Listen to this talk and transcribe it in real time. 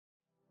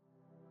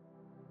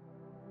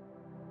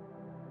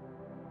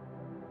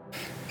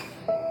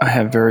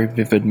have very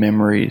vivid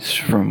memories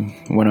from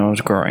when I was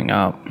growing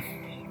up.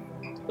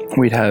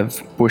 We'd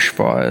have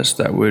bushfires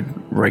that would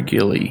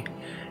regularly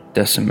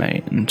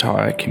decimate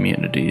entire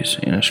communities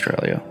in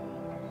Australia.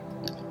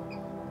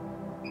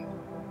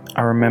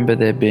 I remember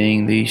there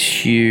being these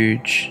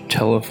huge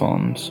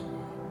telethons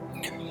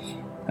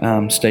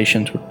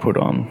stations would put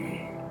on,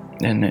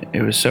 and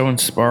it was so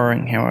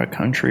inspiring how our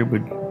country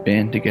would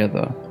band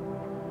together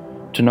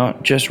to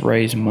not just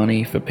raise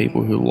money for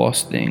people who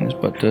lost things,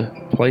 but to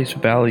place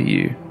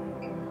value,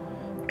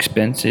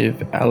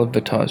 expensive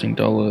advertising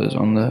dollars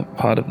on the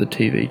part of the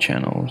TV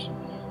channels,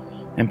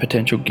 and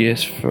potential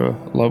gifts for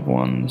loved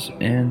ones,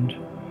 and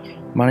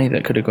money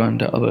that could have gone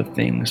to other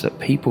things that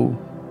people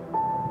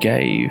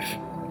gave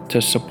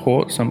to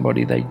support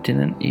somebody they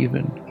didn't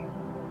even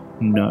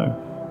know.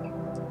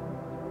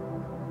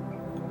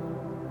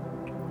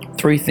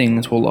 3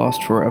 things will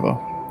last forever: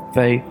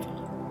 faith,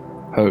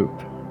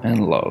 hope,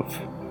 and love.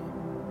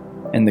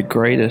 And the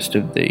greatest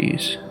of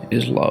these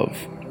is love.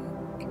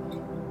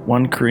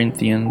 1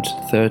 Corinthians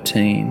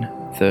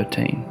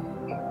 13:13.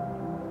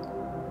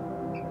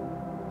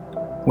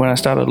 When I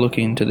started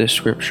looking into this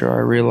scripture, I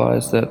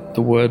realized that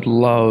the word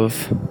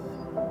love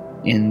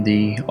in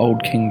the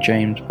Old King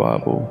James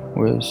Bible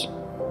was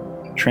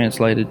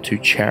translated to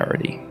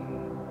charity.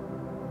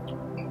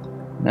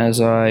 And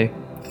as I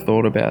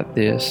thought about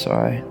this,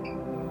 I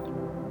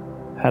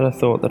had a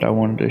thought that I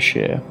wanted to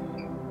share.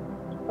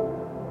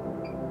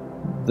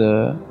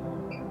 The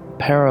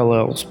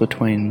parallels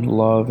between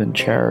love and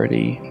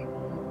charity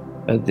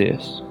are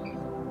this: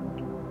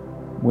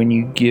 when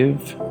you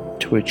give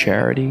to a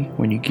charity,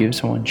 when you give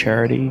someone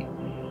charity,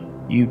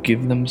 you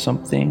give them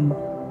something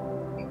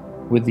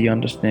with the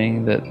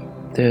understanding that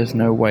there's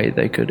no way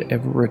they could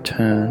ever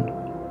return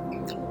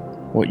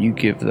what you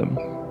give them.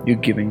 You're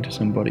giving to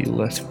somebody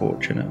less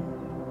fortunate.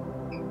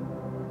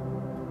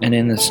 And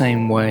in the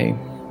same way,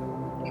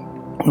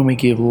 when we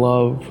give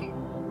love,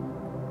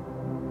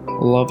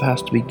 love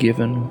has to be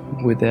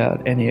given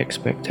without any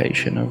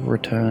expectation of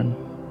return.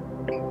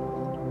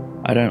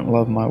 I don't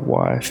love my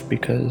wife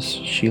because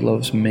she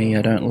loves me.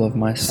 I don't love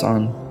my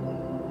son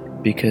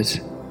because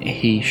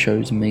he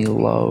shows me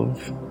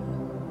love.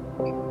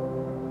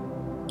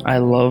 I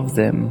love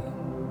them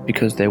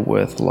because they're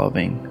worth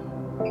loving.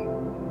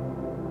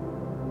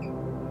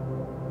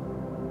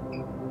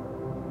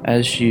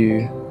 As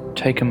you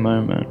take a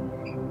moment,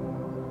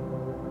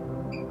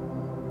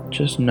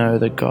 just know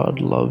that God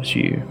loves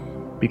you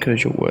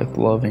because you're worth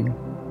loving,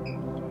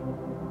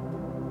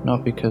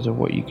 not because of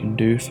what you can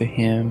do for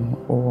Him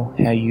or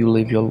how you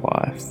live your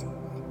life.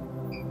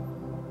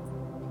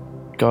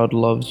 God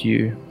loves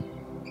you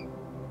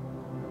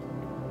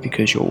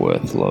because you're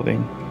worth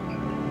loving.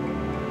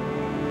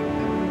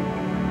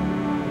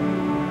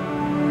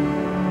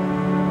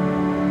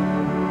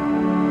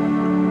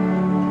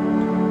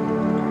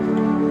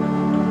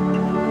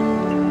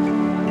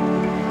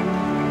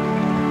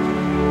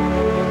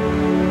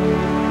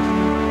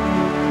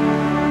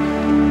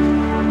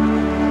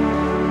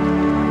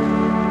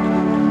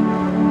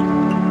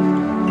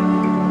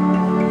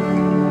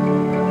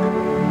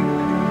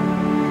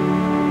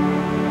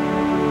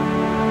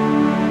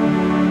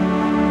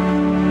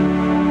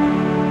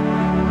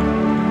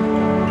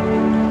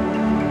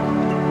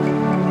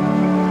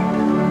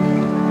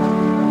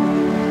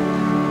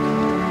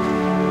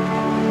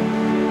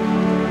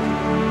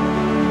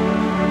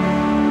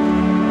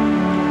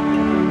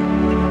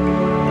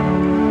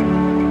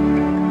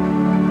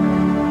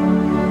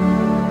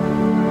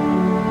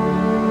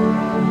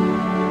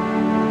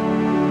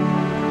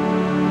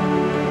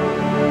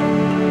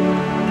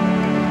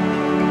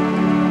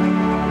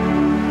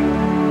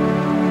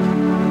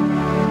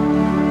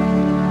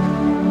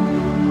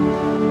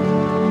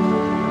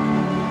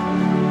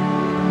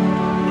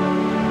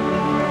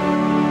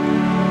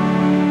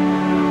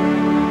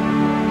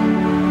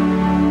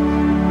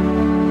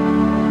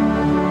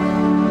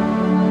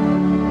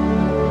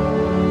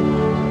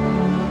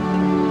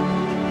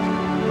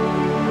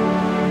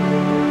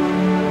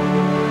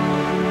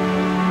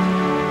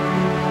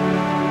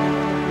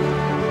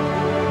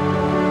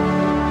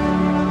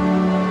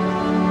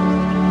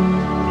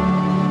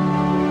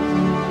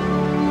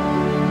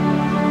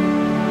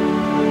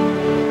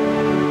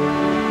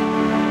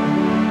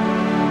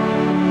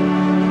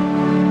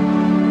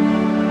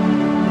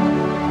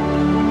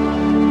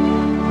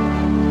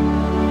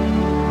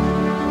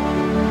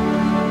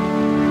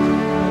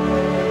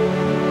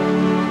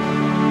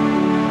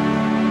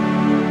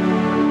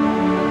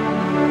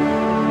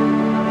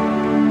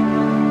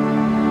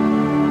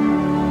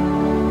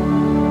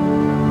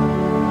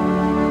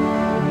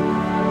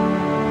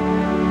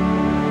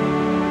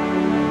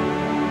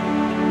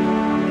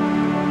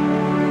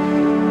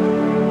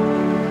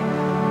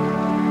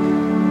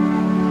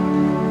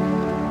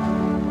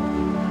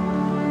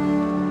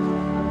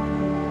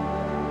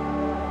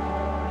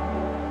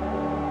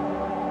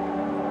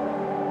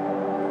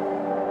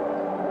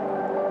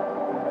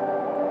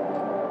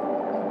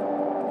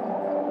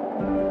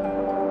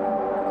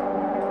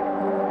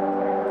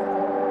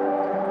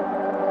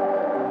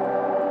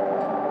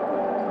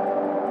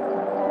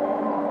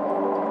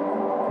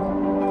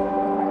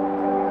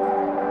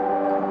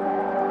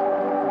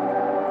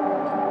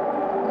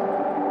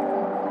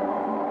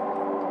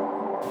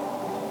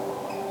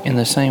 in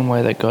the same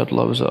way that God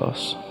loves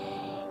us,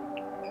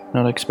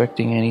 not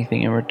expecting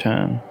anything in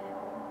return,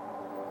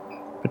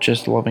 but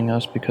just loving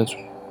us because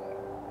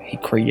He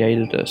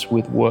created us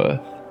with worth.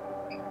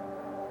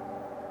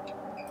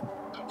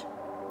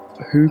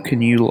 Who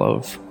can you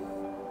love?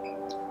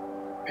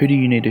 Who do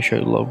you need to show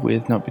love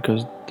with, not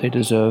because they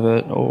deserve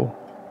it or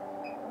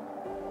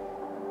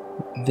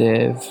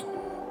they've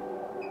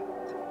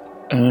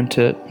earned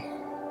it,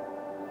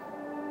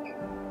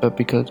 but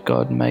because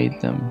God made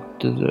them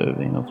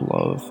deserving of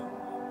love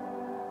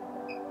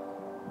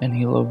and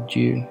He loved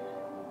you?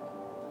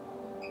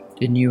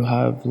 And you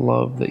have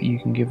love that you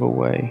can give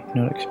away,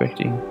 not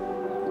expecting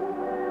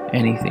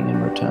anything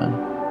in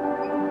return.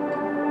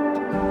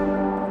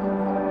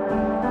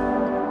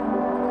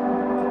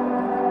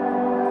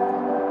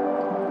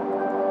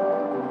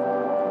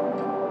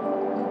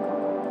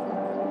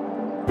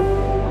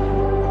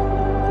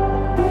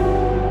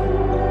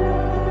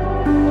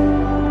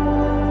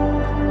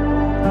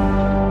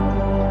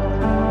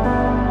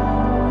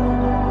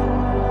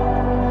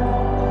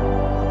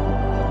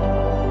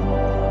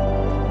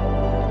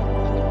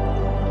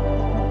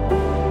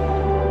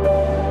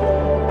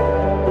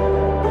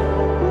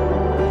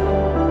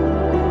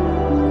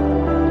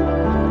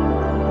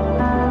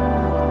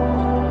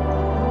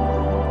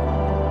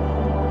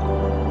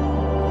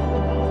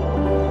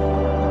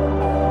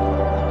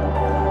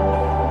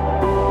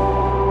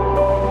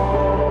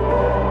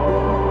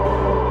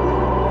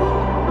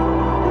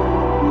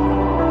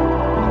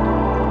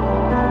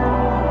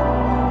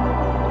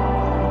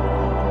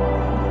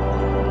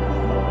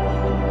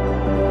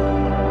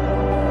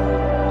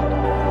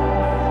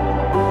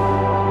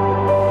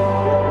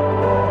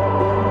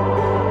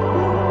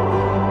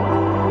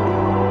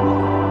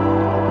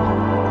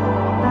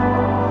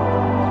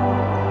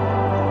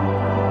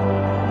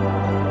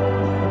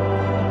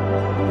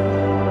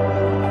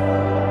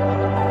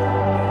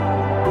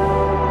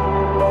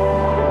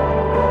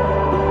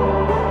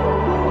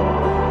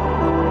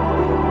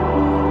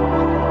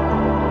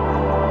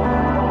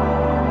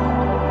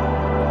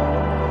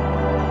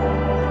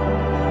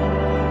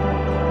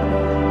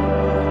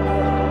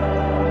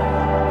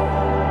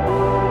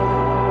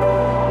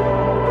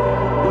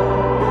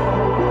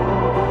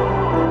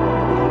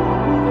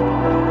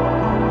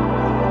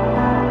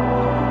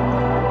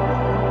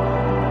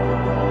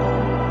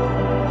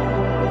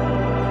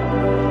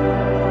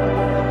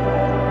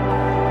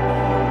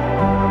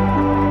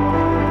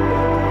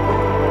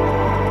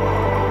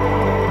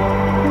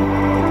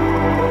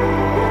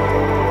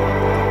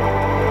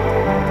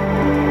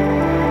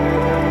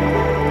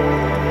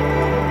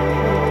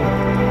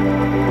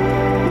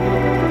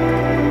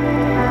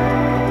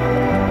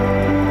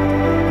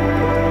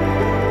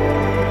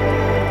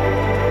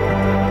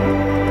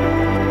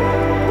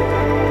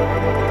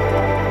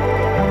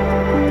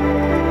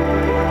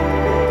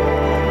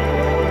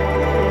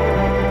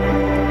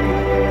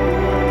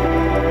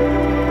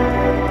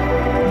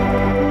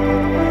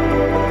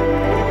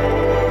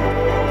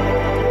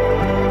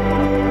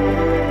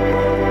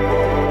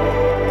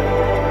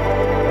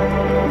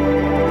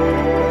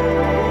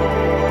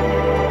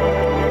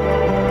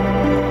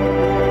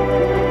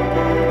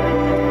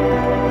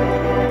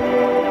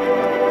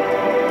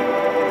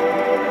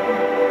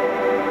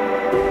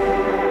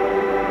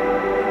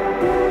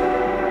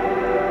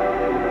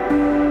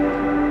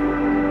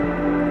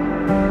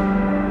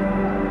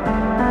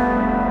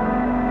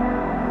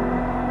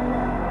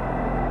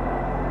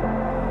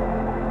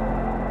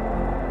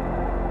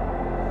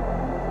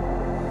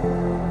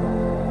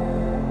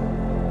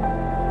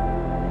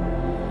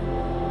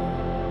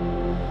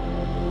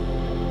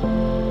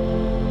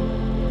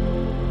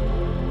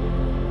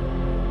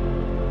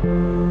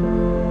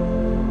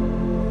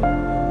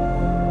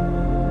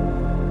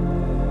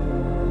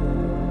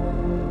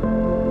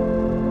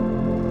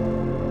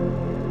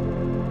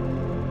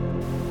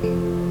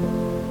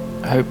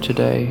 I hope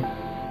today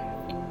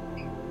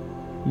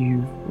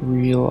you've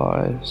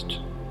realized,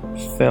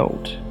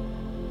 felt,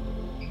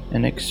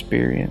 and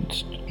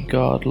experienced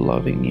God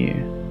loving you,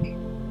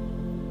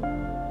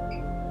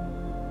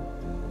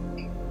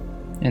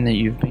 and that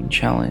you've been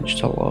challenged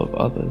to love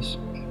others.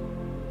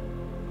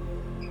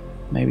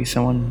 Maybe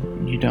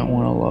someone you don't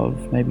want to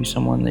love, maybe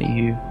someone that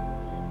you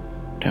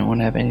don't want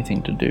to have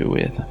anything to do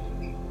with.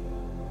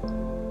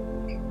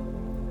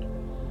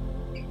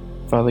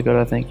 Father God,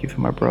 I thank you for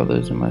my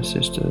brothers and my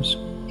sisters.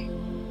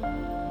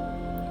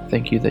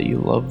 Thank you that you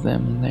love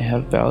them and they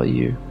have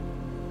value.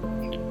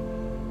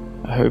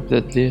 I hope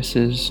that this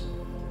is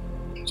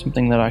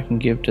something that I can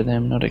give to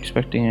them, not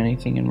expecting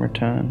anything in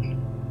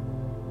return,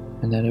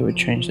 and that it would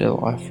change their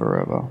life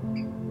forever.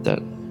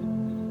 That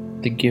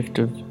the gift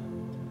of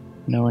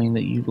knowing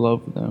that you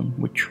love them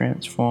would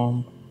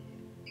transform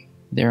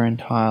their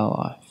entire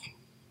life.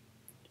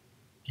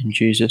 In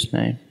Jesus'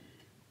 name.